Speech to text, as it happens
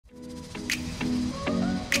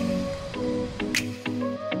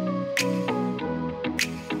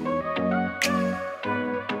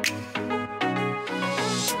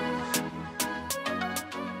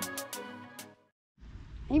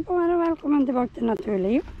Välkommen tillbaka till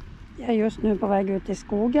Naturliv. Jag är just nu på väg ut i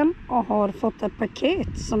skogen och har fått ett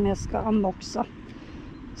paket som jag ska unboxa.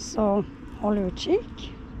 Så håll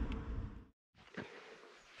utkik.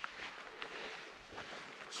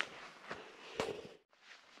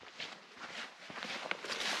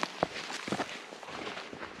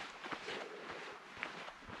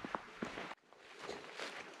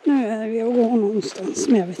 Nu är vi och går någonstans,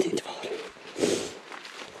 men jag vet inte var.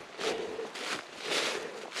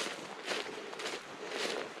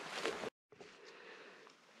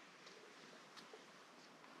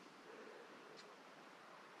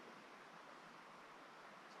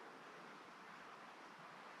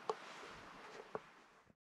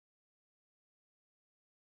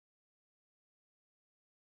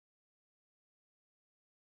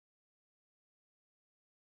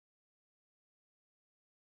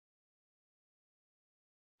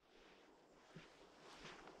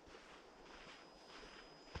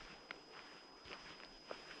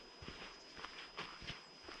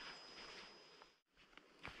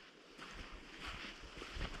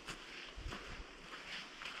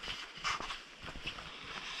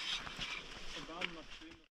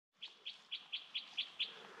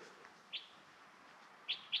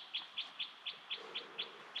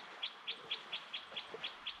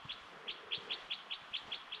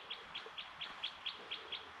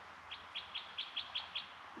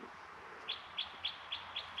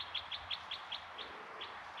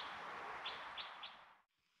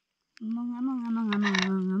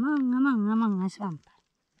 Många svampar.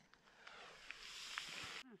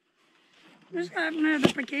 Nu ska jag öppna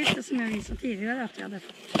det paketet som jag visade tidigare att jag hade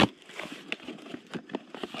fått.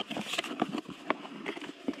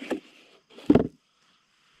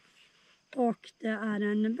 Och det är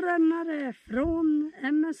en brännare från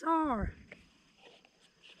MSR.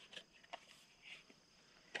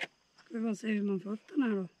 Ska vi bara se hur man får upp den här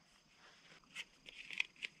då.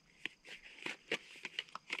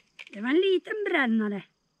 Det var en liten brännare.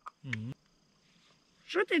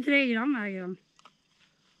 73 gram väger den.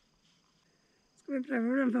 Ska vi pröva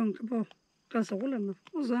hur den funkar på gasolen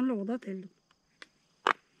då. Och så en låda till.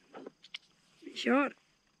 Vi kör.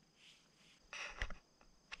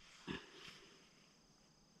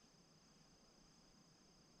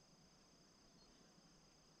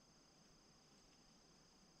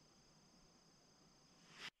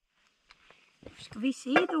 Ska vi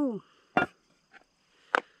se då.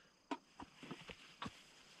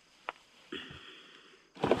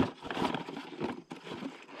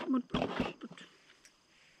 Bort.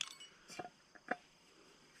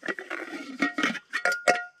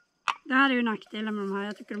 Det här är ju nackdelen med de här.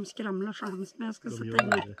 Jag tycker de skramlar så hemskt. Men jag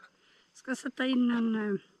ska sätta in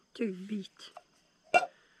en tygbit.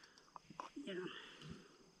 Ja.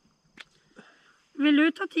 Vill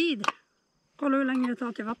du ta tid? Kolla hur länge det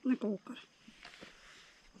tar till vattnet kokar.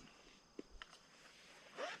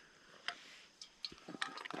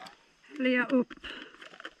 Häller jag upp.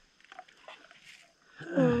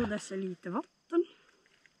 Och dessa lite vatten.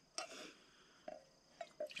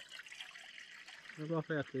 Det är bara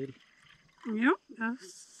flera till. Ja, jag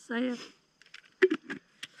säger.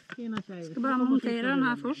 Jag ska bara montera den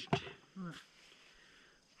här först. Ja.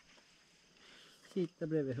 Sitta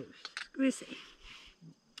bredvid hus. Ska vi se.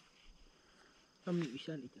 Jag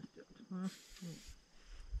myser en liten stund.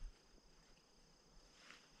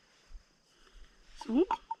 Så.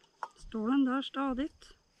 Står den där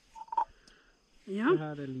stadigt. Ja. Det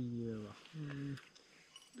här är livet va?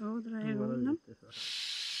 Då drar jag igång den.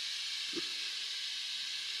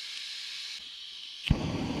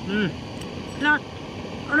 Klart.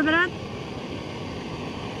 Är du beredd?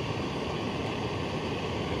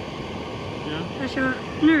 Ja. Jag kör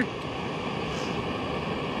nu.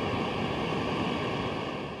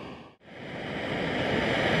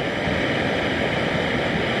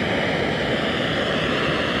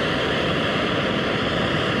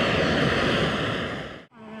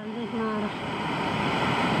 Väldigt nära.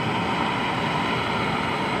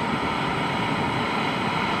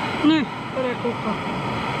 Nu börjar jag koka.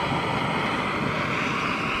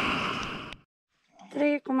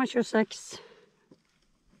 3,26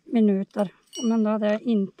 minuter. Men då hade jag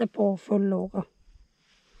inte på full låga.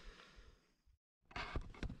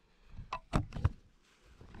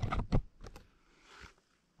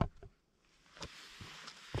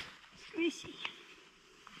 Ska vi se.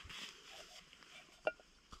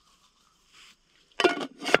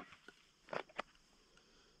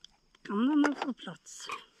 Kan den nog få plats?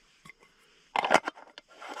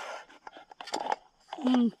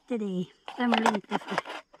 Inte det. Den blir inte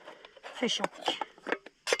för tjock.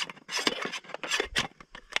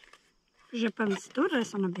 Köpa en större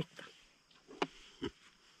sån här bytta.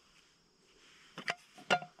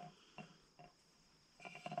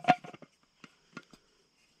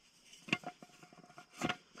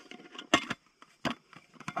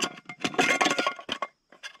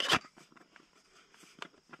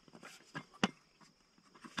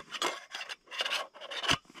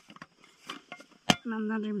 Men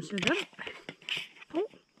den ryms ju där uppe. På.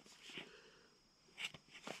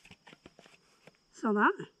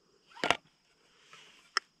 Sådär.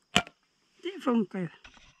 Det funkar ju.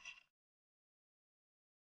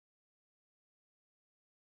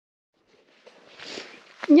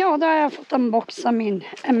 Ja, då har jag fått unboxa min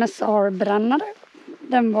MSR-brännare.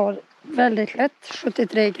 Den var väldigt lätt,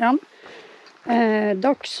 73 gram.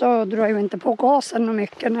 Dock så drar jag inte på gasen och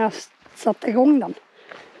mycket när jag satte igång den.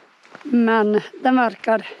 Men den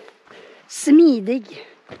verkar smidig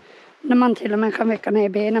när man till och med kan väcka ner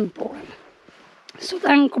benen på den. Så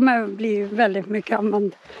den kommer att bli väldigt mycket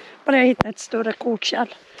använd. Bara jag hittar ett större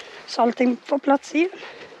kokkärl så allting får plats i den.